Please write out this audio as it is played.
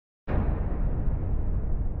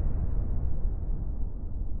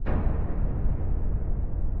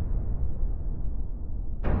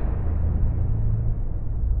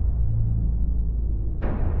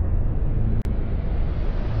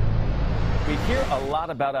hear a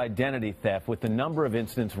lot about identity theft, with the number of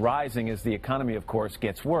incidents rising as the economy, of course,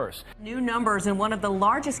 gets worse. New numbers in one of the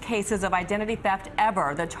largest cases of identity theft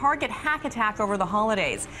ever, the Target hack attack over the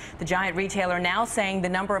holidays. The giant retailer now saying the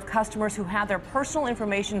number of customers who had their personal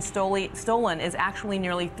information stolen is actually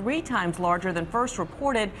nearly 3 times larger than first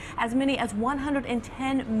reported, as many as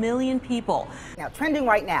 110 million people. Now, trending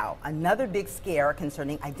right now, another big scare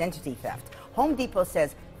concerning identity theft. Home Depot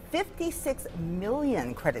says 56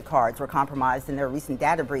 million credit cards were compromised in their recent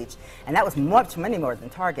data breach, and that was many more than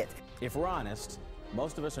Target. If we're honest,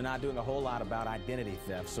 most of us are not doing a whole lot about identity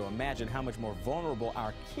theft, so imagine how much more vulnerable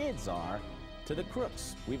our kids are to the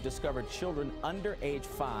crooks. We've discovered children under age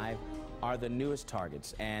 5 are the newest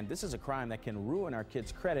targets, and this is a crime that can ruin our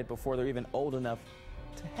kids' credit before they're even old enough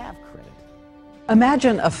to have credit.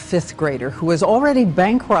 Imagine a 5th grader who is already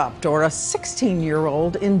bankrupt, or a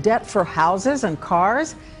 16-year-old in debt for houses and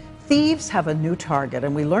cars. Thieves have a new target,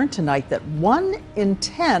 and we learned tonight that 1 in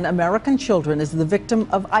 10 American children is the victim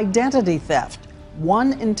of identity theft.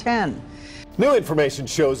 1 in 10. New information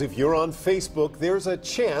shows if you're on Facebook, there's a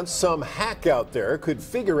chance some hack out there could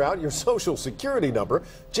figure out your social security number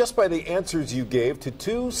just by the answers you gave to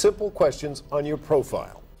 2 simple questions on your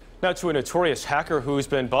profile. Now to a notorious hacker who's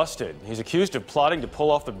been busted. He's accused of plotting to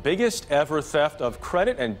pull off the biggest ever theft of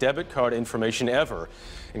credit and debit card information ever,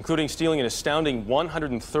 including stealing an astounding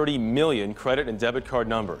 130 million credit and debit card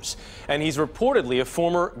numbers. And he's reportedly a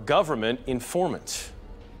former government informant.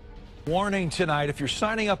 Warning tonight, if you're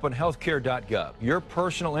signing up on healthcare.gov, your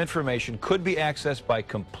personal information could be accessed by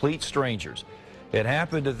complete strangers. It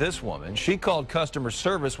happened to this woman. She called customer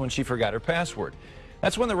service when she forgot her password.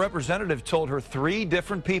 That's when the representative told her 3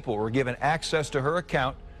 different people were given access to her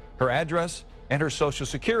account, her address, and her social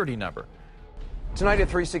security number. Tonight, a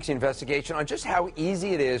 360 investigation on just how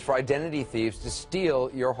easy it is for identity thieves to steal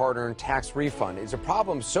your hard-earned tax refund. It's a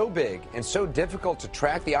problem so big and so difficult to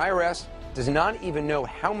track, the IRS does not even know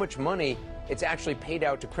how much money it's actually paid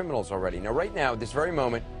out to criminals already. Now, right now, this very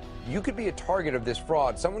moment, you could be a target of this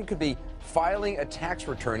fraud. Someone could be filing a tax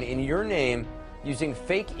return in your name using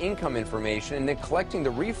fake income information and then collecting the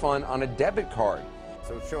refund on a debit card.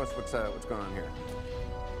 So show us what's going on here.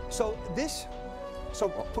 So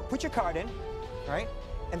put your card in, right?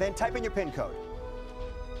 And then type in your PIN code.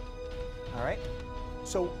 All right?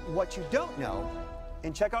 So what you don't know,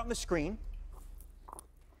 and check out on the screen,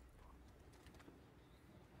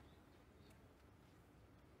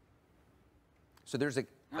 so there's a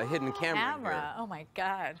hidden camera in here. Oh my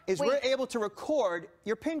God. We're able to record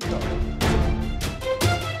your PIN code.